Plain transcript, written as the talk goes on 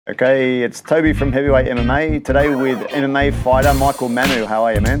Okay, it's Toby from Heavyweight MMA. Today with MMA Fighter Michael Mannu. How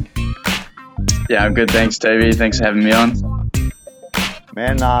are you, man? Yeah, I'm good. Thanks, Toby. Thanks for having me on.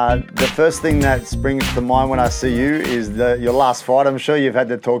 Man, the first thing that springs to mind when I see you is your last fight. I'm sure you've had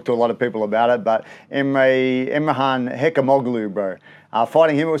to talk to a lot of people about it, but Emrahan Hekimoglu, bro.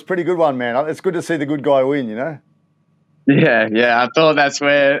 Fighting him, it was a pretty good one, man. It's good to see the good guy win, you know? Yeah. I thought that's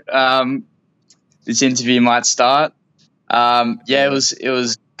where this interview might start. It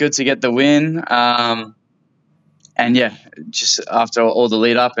was good to get the win. And yeah, just after all the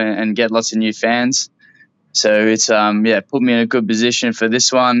lead up and get lots of new fans. So it's put me in a good position for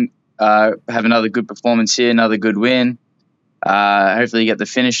this one. Have another good performance here, another good win. Hopefully get the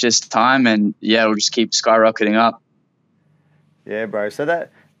finish this time, and we'll just keep skyrocketing up. Yeah, bro. So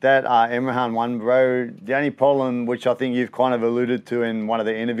that Emrahan won, bro. The only problem, which I think you've kind of alluded to in one of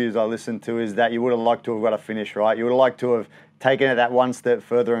the interviews I listened to, is that you would have liked to have got a finish, right? You would have liked to have taken it that one step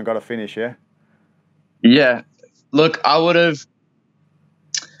further and got a finish, yeah? Yeah. Look, I would have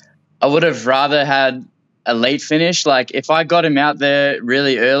rather had a late finish. Like, if I got him out there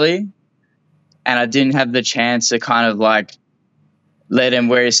really early and I didn't have the chance to kind of like let him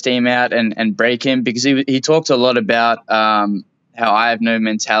wear his steam out and break him, because he talked a lot about how I have no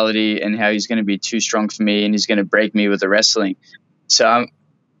mentality and how he's going to be too strong for me and he's going to break me with the wrestling. So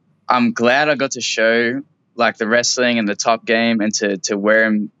I'm glad I got to show like the wrestling and the top game and to wear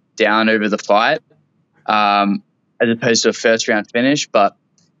him down over the fight, as opposed to a first round finish. But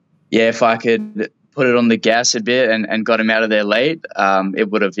yeah, if I could put it on the gas a bit and got him out of there late, it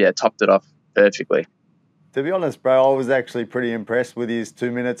would have topped it off perfectly. To be honest, bro, I was actually pretty impressed with his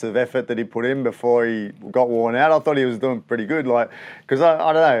 2 minutes of effort that he put in before he got worn out. I thought he was doing pretty good, because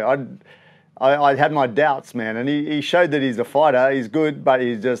I don't know, I had my doubts, man, and he showed that he's a fighter. He's good, but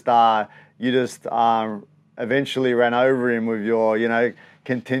he's just eventually ran over him with your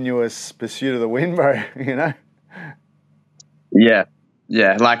continuous pursuit of the win, bro. Yeah.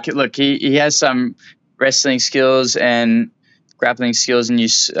 Like, look, he has some wrestling skills and grappling skills,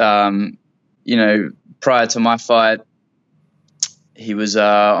 and prior to my fight, he was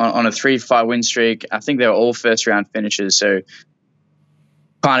on a 3-fight win streak. I think they were all first round finishes. So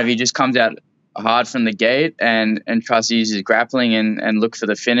kind of he just comes out hard from the gate and tries to use his grappling and look for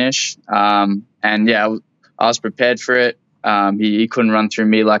the finish. I was prepared for it. He couldn't run through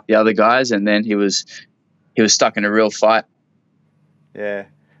me like the other guys, and then he was stuck in a real fight. Yeah.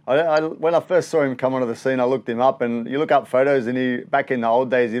 When I first saw him come onto the scene, I looked him up, and you look up photos, and back in the old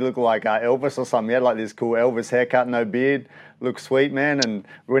days, he looked like Elvis or something. He had like this cool Elvis haircut, no beard, looked sweet, man, and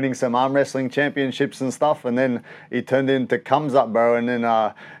winning some arm wrestling championships and stuff. And then he turned into Comes Up, bro, and then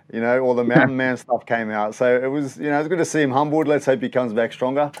all the Mountain Man stuff came out. So it was it was good to see him humbled. Let's hope he comes back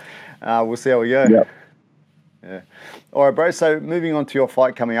stronger. We'll see how we go. Yep. Yeah. All right, bro. So moving on to your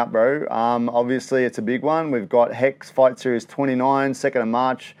fight coming up, bro. Obviously, it's a big one. We've got Hex Fight Series 29, 2nd of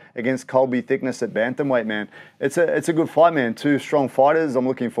March, against Colby Thicknesse at bantamweight, man. It's a good fight, man. 2 strong fighters. I'm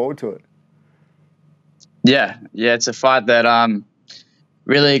looking forward to it. Yeah. It's a fight that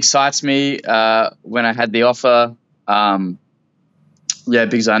really excites me when I had the offer.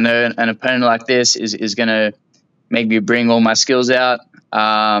 Because I know an opponent like this is going to make me bring all my skills out.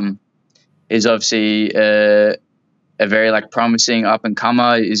 Is obviously a very promising up and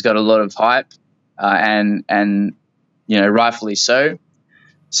comer. He's got a lot of hype, and rightfully so.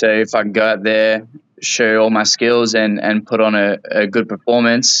 So if I can go out there, show all my skills and put on a good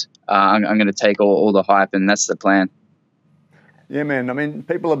performance, I'm going to take all the hype, and that's the plan. Yeah, man. I mean,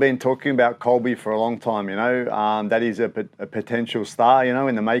 people have been talking about Colby for a long time, that he's a potential star,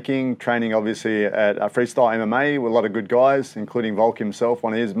 in the making, training obviously at Freestyle MMA with a lot of good guys, including Volk himself,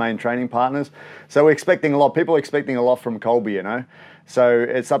 one of his main training partners. So we're expecting a lot. People are expecting a lot from Colby, So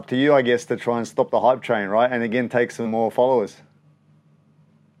it's up to you, I guess, to try and stop the hype train, right? And again, take some more followers.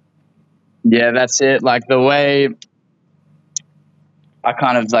 Yeah, that's it. Like, the way I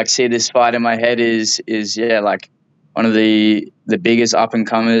kind of see this fight in my head is one of the biggest up and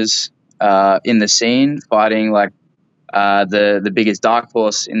comers in the scene, fighting the biggest dark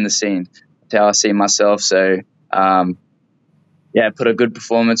horse in the scene. That's how I see myself. So put a good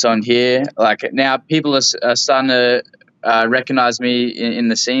performance on here. Like, now people are starting to recognize me in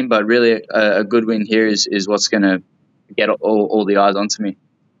the scene, but really a good win here is what's going to get all the eyes onto me.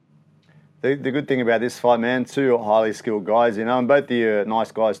 The good thing about this fight, man, 2 highly skilled guys, and both the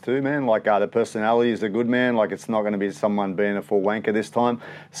nice guys too, man. The personalities are good, man. It's not going to be someone being a full wanker this time.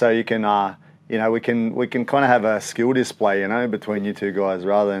 So you can, we can kind of have a skill display, between you 2 guys,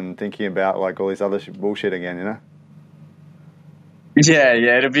 rather than thinking about all this other bullshit again, Yeah,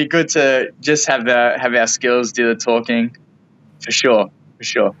 it'd be good to just have our skills do the talking, for sure. for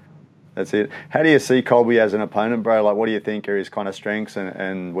sure. That's it. How do you see Colby as an opponent, bro? Like, what do you think are his kind of strengths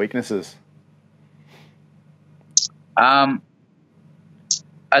and weaknesses? I'd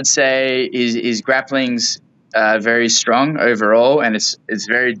say his grappling's very strong overall, and it's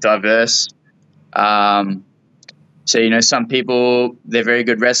very diverse. So, you know, some people, they're very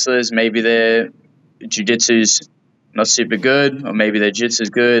good wrestlers. Maybe their jiu-jitsu's not super good, or maybe their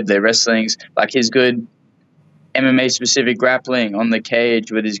jiu-jitsu's good, their wrestling's like his good MMA specific grappling on the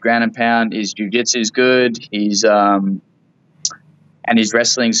cage with his ground and pound. His jiu-jitsu's good. And his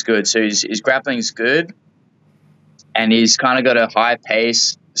wrestling's good. So his grappling's good, and he's kind of got a high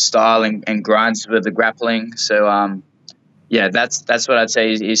pace style and grinds with the grappling. So yeah, that's what I'd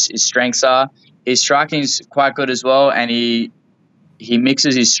say his strengths are. His striking's quite good as well, and he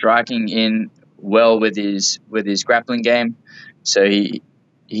mixes his striking in well with his grappling game. So he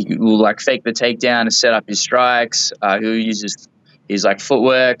will like fake the takedown to set up his strikes. He'll use his like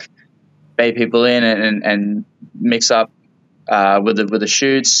footwork, bait people in and mix up with the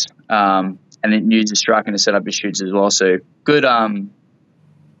shoots, and then use the striking to set up his shoots as well. So good.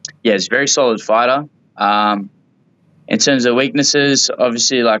 Yeah, he's a very solid fighter. In terms of weaknesses,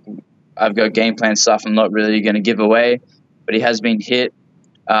 obviously, like I've got game plan stuff I'm not really going to give away, but he has been hit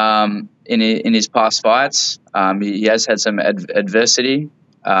in his past fights. He has had some adversity,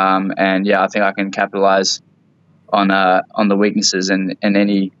 and yeah, I think I can capitalize on the weaknesses and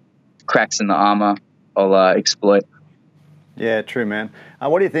any cracks in the armor I'll exploit. Yeah, true, man.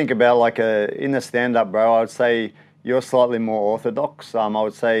 What do you think about like in the stand-up, bro? I would say you're slightly more orthodox. I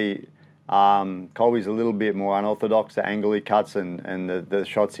would say Colby's a little bit more unorthodox. The angle he cuts and the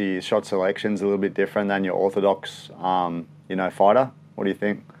shot selection's a little bit different than your orthodox, fighter. What do you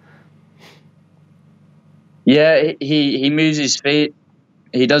think? Yeah, he moves his feet.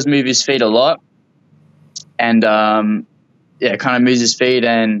 He does move his feet a lot, and kind of moves his feet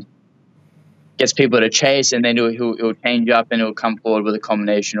and gets people to chase, and then he'll change up and he'll come forward with a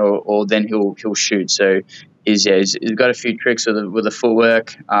combination, or then he'll shoot. So he's got a few tricks with the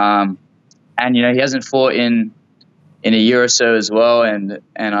footwork, and you know he hasn't fought in a year or so as well, and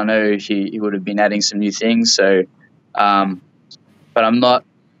I know he would have been adding some new things. So, but I'm not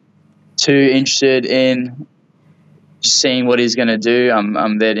too interested in just seeing what he's going to do.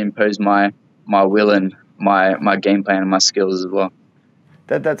 I'm there to impose my will and my game plan and my skills as well.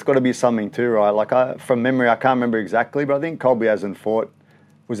 That's got to be something too, right? Like from memory, I can't remember exactly, but I think Colby hasn't fought.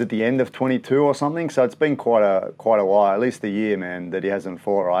 Was it the end of 22 or something? So it's been quite a while, at least a year, man, that he hasn't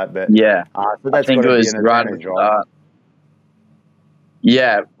fought, right? But yeah, so that's I think got it to be was an right advantage, right?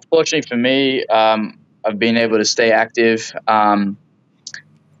 Yeah, fortunately for me, I've been able to stay active, and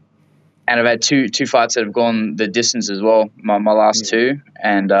I've had two fights that have gone the distance as well. My last two,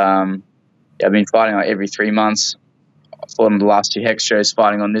 and I've been fighting like every 3 months. I fought on the last two Hex shows,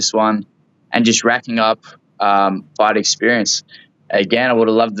 fighting on this one, and just racking up fight experience. Again, I would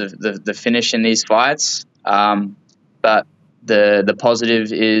have loved the finish in these fights, but the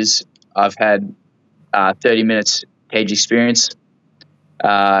positive is I've had 30 minutes cage experience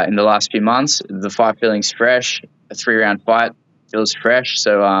in the last few months. The fight feeling's fresh. A 3-round fight feels fresh.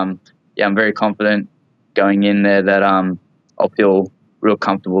 So I'm very confident going in there that I'll feel real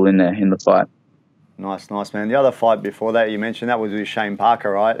comfortable in the fight. Nice, man. The other fight before that, you mentioned that was with Shane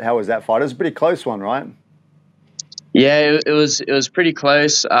Parker, right? How was that fight? It was a pretty close one, right? Yeah, it was pretty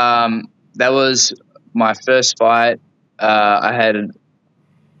close. That was my first fight. I had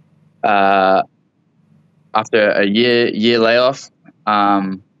after a year layoff,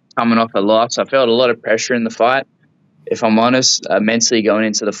 coming off a loss. I felt a lot of pressure in the fight. If I'm honest, mentally going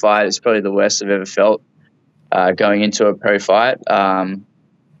into the fight, it's probably the worst I've ever felt going into a pro fight.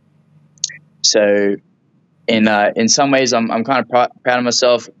 So in some ways, I'm kind of proud of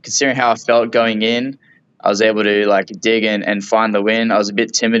myself considering how I felt going in. I was able to like dig and find the win. I was a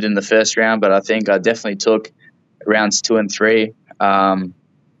bit timid in the first round, but I think I definitely took rounds 2 and 3. And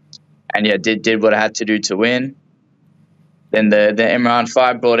yeah, did what I had to do to win. Then the Imran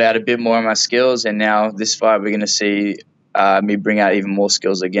fight brought out a bit more of my skills, and now this fight we're going to see me bring out even more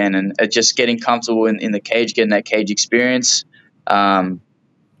skills again, and just getting comfortable in the cage, getting that cage experience.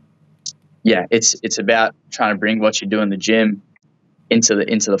 It's about trying to bring what you do in the gym into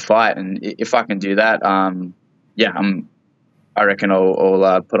the fight, and if I can do that, I reckon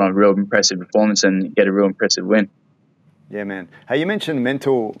I'll put on a real impressive performance and get a real impressive win. Yeah, man. Hey, you mentioned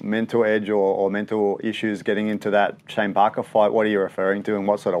mental edge or mental issues getting into that Shane Parker fight. What are you referring to, in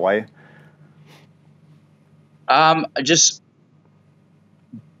what sort of way? I just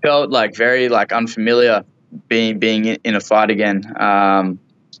felt like very like unfamiliar being in a fight again.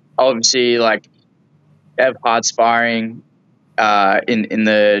 Obviously, like have hard sparring in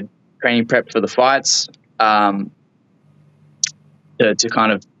the training prep for the fights, to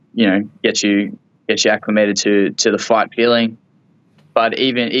kind of, you know, get you acclimated to the fight feeling. But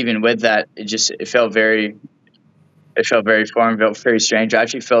even with that, it felt very foreign, felt very strange. I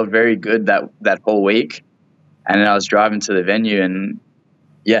actually felt very good that whole week, and then I was driving to the venue, and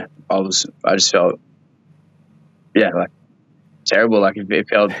yeah, I just felt like terrible. Like it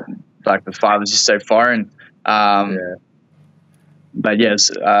felt like the fight was just so foreign. But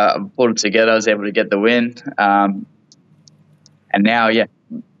yes, I pulled it together. I was able to get the win, and now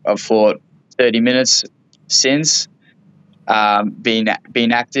I've fought 30 minutes since. Been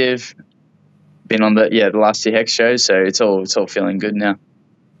active. Been on the last 2 Hex shows, so it's all feeling good now.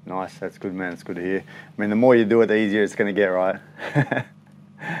 Nice, that's good, man. It's good to hear. I mean, the more you do it, the easier it's going to get, right?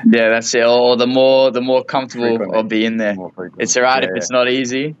 Yeah, that's it. Or the more comfortable I'll be in there. It's alright if it's not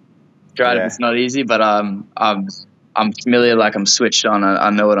easy. It's alright if it's not easy, but I'm familiar. Like, I'm switched on. I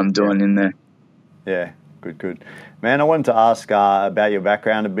know what I'm doing in there. Yeah, good. Man, I wanted to ask about your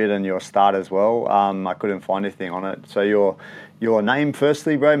background a bit and your start as well. I couldn't find anything on it. So your name,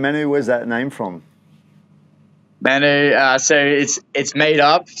 firstly, bro, Mannu, where's that name from? Mannu, so it's made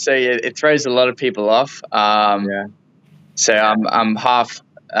up, so it throws a lot of people off. So I'm half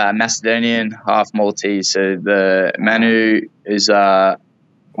Macedonian, half Maltese. So the Mannu is my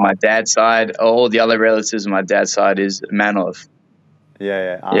dad's side. All the other relatives on my dad's side is Manov.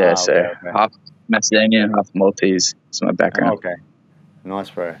 So half Macedonian, half Maltese. That's my background. Okay. Nice,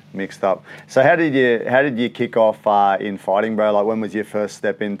 bro. Mixed up. So how did you kick off in fighting, bro? Like, when was your first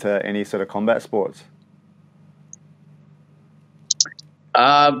step into any sort of combat sports?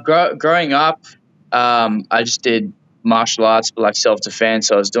 Growing up, I just did martial arts, but like self-defense.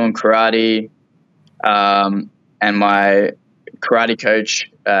 So I was doing karate, and my karate coach,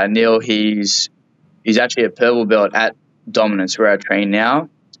 Neil, he's actually a purple belt at Dominance, where I train now.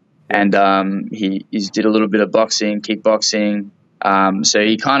 And he's did a little bit of boxing, kickboxing. So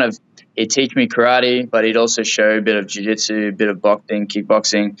he'd teach me karate, but he'd also show a bit of jiu-jitsu, a bit of boxing,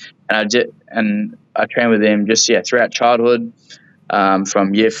 kickboxing. And I trained with him throughout childhood,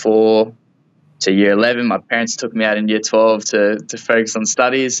 from year 4 to year 11. My parents took me out in year 12 to focus on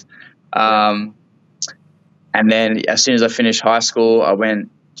studies. And then as soon as I finished high school, I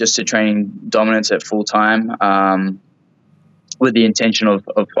went just to training Dominance at full time, with the intention of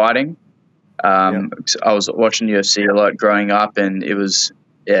fighting. I was watching UFC a lot growing up, and it was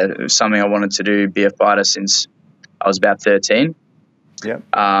something I wanted to do, be a fighter, since I was about 13.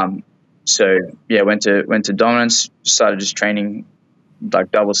 So went to Dominance, started just training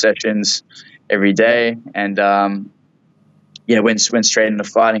like double sessions every day, and went straight into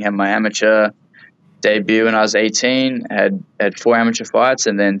fighting. Had my amateur debut when I was 18, had 4 amateur fights,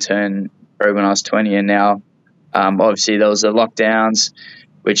 and then turned pro when I was 20. And now, obviously there was the lockdowns,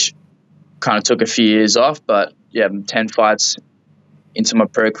 which kind of took a few years off, but 10 fights into my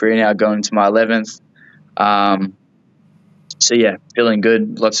pro career now, going into my 11th. Feeling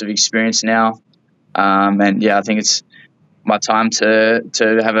good, lots of experience now. And I think it's my time to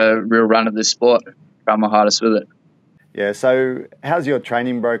have a real run at this sport, try my hardest with it. Yeah, so how's your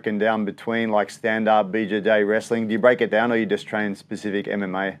training broken down between like stand-up, BJJ, wrestling? Do you break it down, or you just train specific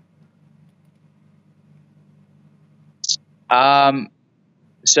MMA?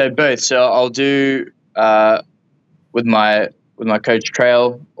 So both. So I'll do with my coach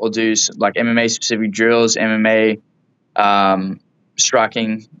Trail, I'll do like MMA specific drills, MMA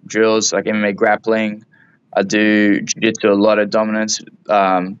striking drills, like MMA grappling. I do jiu-jitsu a lot at Dominance.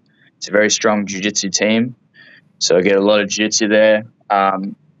 It's a very strong jiu-jitsu team, so I get a lot of jiu-jitsu there.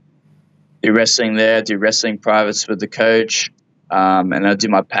 Do wrestling there, do wrestling privates with the coach, and I do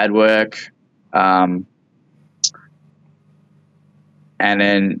my pad work. And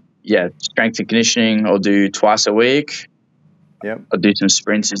then, strength and conditioning I'll do twice a week. I'll do some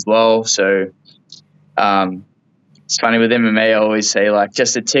sprints as well. So it's funny with MMA, I always say, like,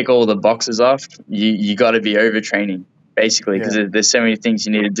 just to tick all the boxes off, you got to be overtraining, basically, because there's so many things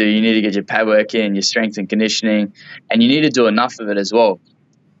you need to do. You need to get your pad work in, your strength and conditioning, and you need to do enough of it as well.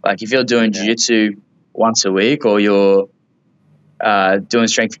 Like, if you're doing jiu-jitsu once a week, or you're doing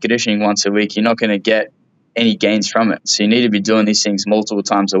strength and conditioning once a week, you're not going to get any gains from it. So you need to be doing these things multiple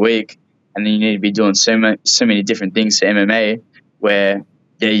times a week, and then you need to be doing so many different things to MMA, where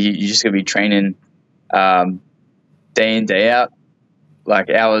you just gonna be training day in, day out, like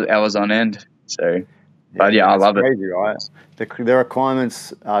hours on end. So but I love it. Crazy, right? The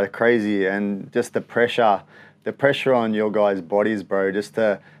requirements are crazy, and just the pressure on your guys' bodies, bro, just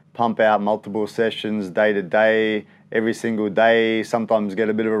to pump out multiple sessions day to day, every single day, sometimes get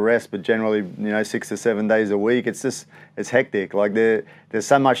a bit of a rest, but generally, 6 to 7 days a week. It's hectic. Like there's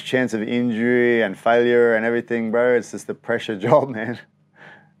so much chance of injury and failure and everything, bro. It's just a pressure job, man.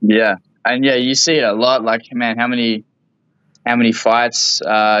 Yeah. And yeah, you see it a lot. Like, man, how many fights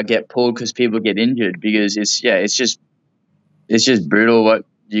get pulled because people get injured? Because it's just brutal what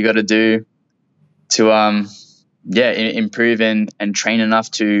you got to do to improve and train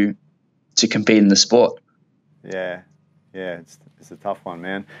enough to compete in the sport. Yeah, it's a tough one,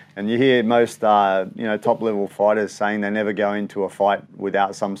 man. And you hear most top level fighters saying they never go into a fight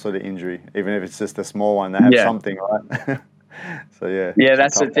without some sort of injury, even if it's just a small one. They have something, right? So yeah,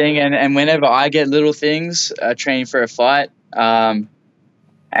 that's the thing. And whenever I get little things training for a fight, and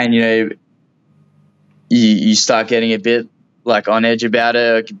you start getting a bit like on edge about it,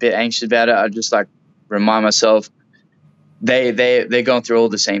 or a bit anxious about it, I just like remind myself they're going through all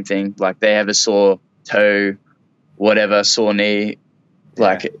the same thing. Like they have a sore toe, whatever, sore knee.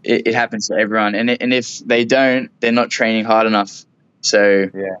 Like it happens to everyone, and if they don't, they're not training hard enough. So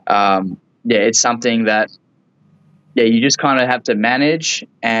it's something that you just kind of have to manage,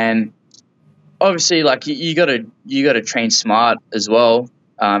 and obviously like you gotta train smart as well.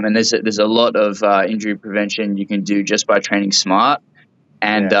 And there's a lot of injury prevention you can do just by training smart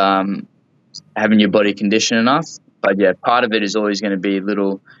and having your body condition enough. But part of it is always going to be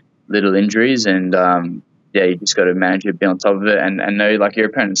little injuries, and you just got to manage it, be on top of it, and know like your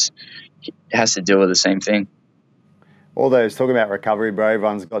opponent has to deal with the same thing. All those talking about recovery, bro.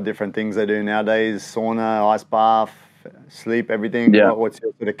 Everyone's got different things they do nowadays: sauna, ice bath, sleep, everything. Yeah. What's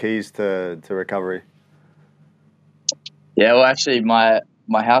your sort of keys to recovery? Yeah, well, actually, my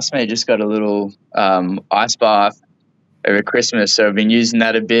housemate just got a little ice bath over Christmas, so I've been using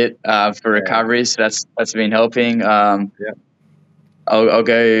that a bit for recovery. So that's been helping. I'll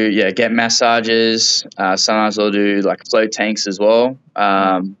go get massages. Sometimes I'll do like float tanks as well,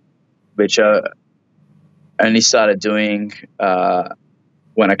 which I only started doing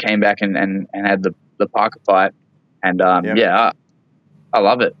when I came back and had the Parker fight, and I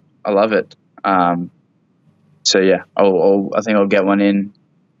love it. I love it. So I think I'll get one in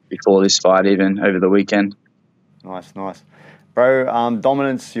before this fight, even over the weekend. Nice. Bro,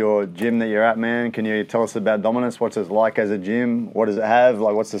 Dominance, your gym that you're at, man, can you tell us about Dominance? What's it like as a gym? What does it have?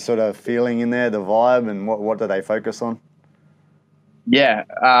 Like, what's the sort of feeling in there, the vibe, and what do they focus on? Yeah.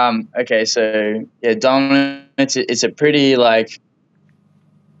 Okay. So Dominance, it's a pretty like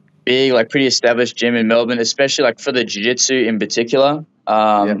big, like pretty established gym in Melbourne, especially like for the jiu-jitsu in particular.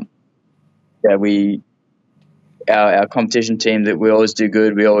 Our competition team that we always do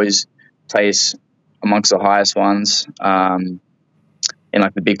good. We always place amongst the highest ones in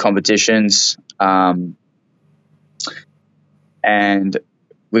like the big competitions. And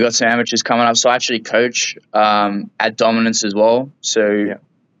we got some amateurs coming up. So I actually coach at Dominance as well. So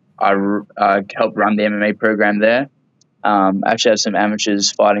I help run the MMA program there. I actually have some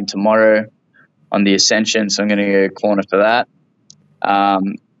amateurs fighting tomorrow on the Ascension, so I'm going to go corner for that.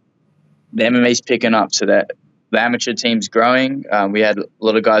 The MMA's picking up, so that the amateur team's growing. We had a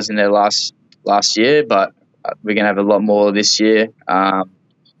lot of guys in there last year, but we're going to have a lot more this year. I'm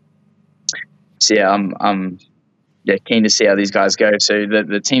keen to see how these guys go. So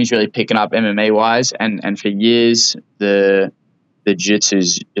the team's really picking up MMA wise, and for years the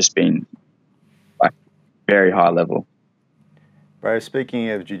jiu-jitsu's just been like very high level. Bro, speaking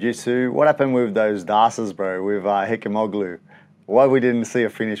of jiu-jitsu, what happened with those darces, bro, with Hekimoglu? Why we didn't see a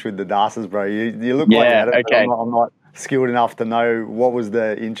finish with the darces, bro? You look like you had it, okay. but I'm not skilled enough to know what was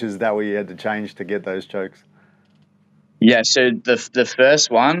the inches that we had to change to get those chokes. Yeah, so the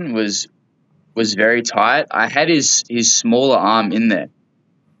first one was very tight. I had his smaller arm in there,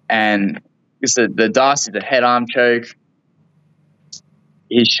 and it's the darce is a head arm choke.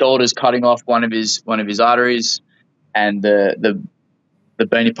 His shoulder's cutting off one of his arteries, and the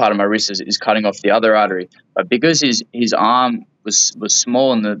bony part of my wrist is cutting off the other artery. But because his arm was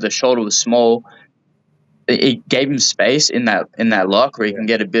small and the shoulder was small, it gave him space in that lock where he can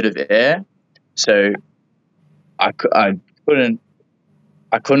get a bit of air. So I couldn't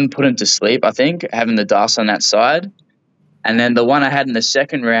put him to sleep, I think, having the darce on that side. And then the one I had in the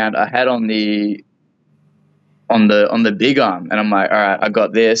second round, I had on the big arm, and I'm like, all right, I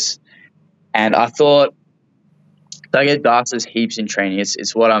got this. And I thought, I get darces heaps in training.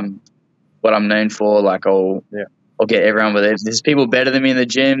 It's what I'm known for. Like I'll get everyone with it. There's people better than me in the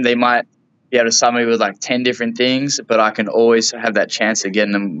gym. They might be able to sum me with like 10 different things, but I can always have that chance of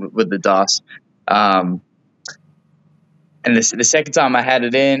getting them with the darce. And the second time I had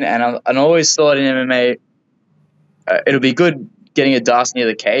it in, and I always thought in MMA, it'll be good getting a darce near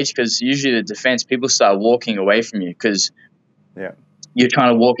the cage, because usually the defense, people start walking away from you because you're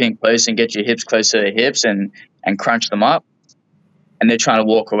trying to walk in close and get your hips close to their hips and crunch them up. And they're trying to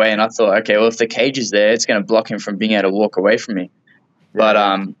walk away. And I thought, okay, well, if the cage is there, it's going to block him from being able to walk away from me. But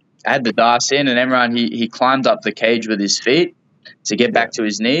I had the darce in, and Emran, he climbed up the cage with his feet to get back to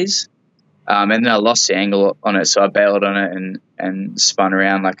his knees. And then I lost the angle on it, so I bailed on it and spun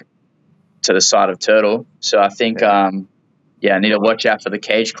around like to the side of turtle. So I think, I need to watch out for the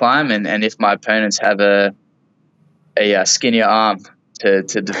cage climb, and if my opponents have a skinnier arm to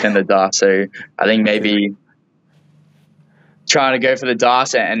defend the darce. So I think maybe trying to go for the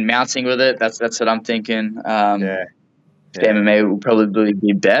darce and mounting with it. That's what I'm thinking. The MMA will probably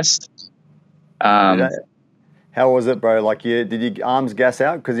be best. How was it, bro? Like, did your arms gas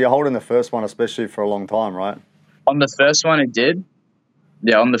out? Because you're holding the first one, especially for a long time, right? On the first one, it did.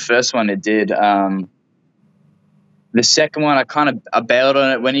 Yeah, on the first one, it did. The second one, I bailed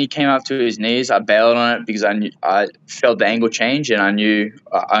on it when he came up to his knees. I bailed on it because I felt the angle change, and I knew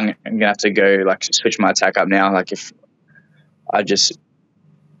I'm gonna have to go like switch my attack up now. Like if I just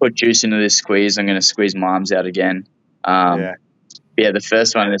put juice into this squeeze, I'm gonna squeeze my arms out again. The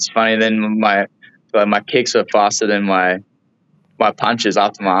first one, it's funny. Then my kicks were faster than my punches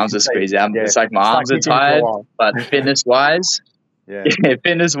after my arms were squeezed out. It's like my arms are tired, but fitness wise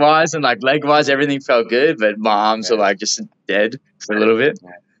and like leg wise, everything felt good, but my arms were like just dead for a little bit.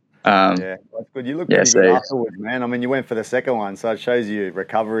 That's good. You look pretty good afterwards, man. I mean, you went for the second one, so it shows you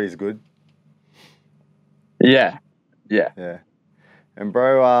recovery is good. Yeah. And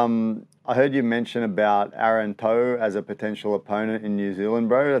bro, I heard you mention about Aaron Toe as a potential opponent in New Zealand,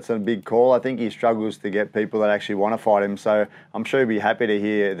 bro. That's a big call. I think he struggles to get people that actually want to fight him, so I'm sure he'd be happy to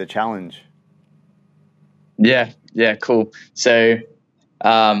hear the challenge. Yeah, cool. So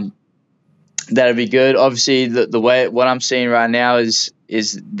that'd be good. Obviously, the way what I'm seeing right now is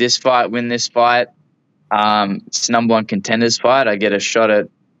this fight, win this fight. It's number one contenders fight. I get a shot at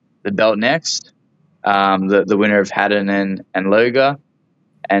the belt next. The winner of Haddon and Loga.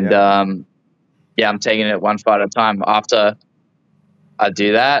 And I'm taking it one fight at a time. After I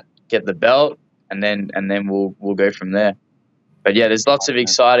do that, get the belt, and then we'll go from there. But yeah, there's lots of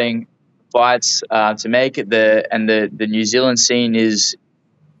exciting fights to make. The New Zealand scene is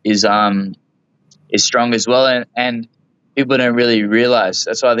strong as well, and people don't really realize.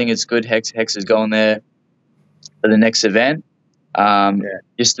 That's why I think it's good. Hex is going there for the next event.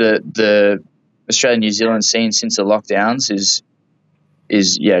 Just the Australia New Zealand scene since the lockdowns is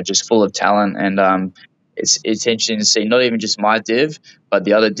just full of talent, and it's interesting to see not even just my div, but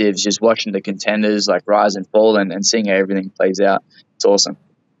the other divs, just watching the contenders like rise and fall and seeing how everything plays out. It's awesome.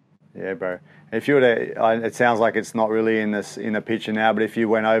 Yeah, bro. If you were to, it sounds like it's not really in the picture now, but if you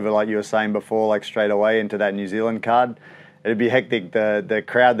went over, like you were saying before, like straight away into that New Zealand card, it'd be hectic. The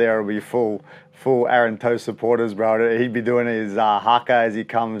crowd there will be full Aaron Toe supporters, bro. He'd be doing his haka as he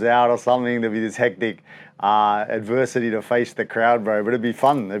comes out or something. There'd be this hectic adversity to face the crowd, bro. But it'd be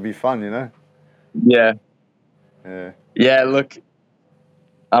fun, you know? Yeah, look,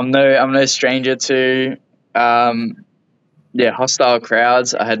 I'm no stranger to hostile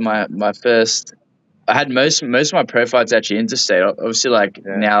crowds. I had most of my pro fights actually interstate. Obviously,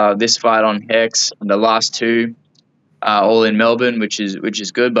 now this fight on Hex and the last two all in Melbourne, which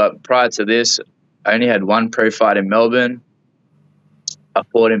is good. But prior to this, I only had one pro fight in Melbourne. I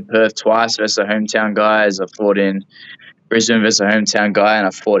fought in Perth twice versus a hometown guys. I fought in Brisbane versus a hometown guy, and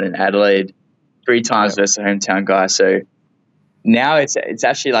I fought in Adelaide 3 times versus a hometown guy. So now it's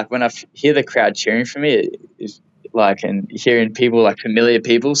actually like when I hear the crowd cheering for me, it's like, and hearing people, like familiar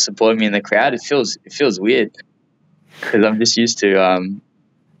people supporting me in the crowd, it feels weird because I'm just used to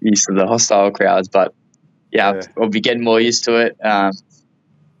the hostile crowds. But I'll be getting more used to it.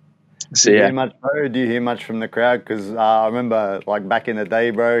 Do you hear much, bro? Do you hear much from the crowd? Because I remember, like back in the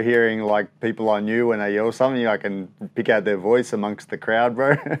day, bro, hearing like people I knew when they yell something, I can pick out their voice amongst the crowd,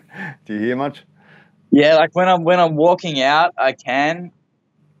 bro. Do you hear much? Yeah, like when I'm walking out, I can.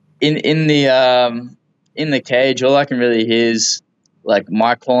 In the cage, all I can really hear is like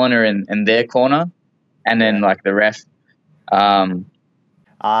my corner and their corner, and then like the ref.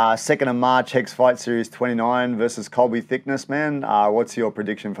 2nd of March, Hex Fight Series 29 versus Colby Thicknesse, man. What's your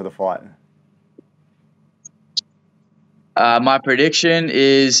prediction for the fight? My prediction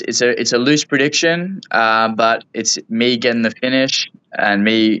is it's a loose prediction, but it's me getting the finish and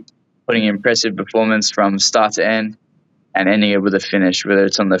me putting an impressive performance from start to end and ending it with a finish, whether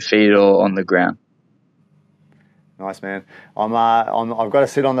it's on the feet or on the ground. Nice, man. I've got to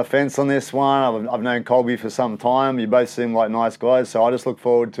sit on the fence on this one. I've known Colby for some time. You both seem like nice guys, so I just look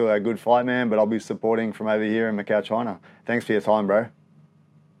forward to a good fight, man. But I'll be supporting from over here in Macau, China. Thanks for your time, bro.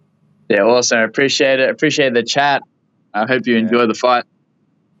 Yeah, awesome. I appreciate it. Appreciate the chat. I hope you enjoy the fight.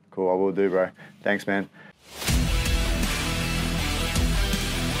 Cool, I will do, bro. Thanks, man.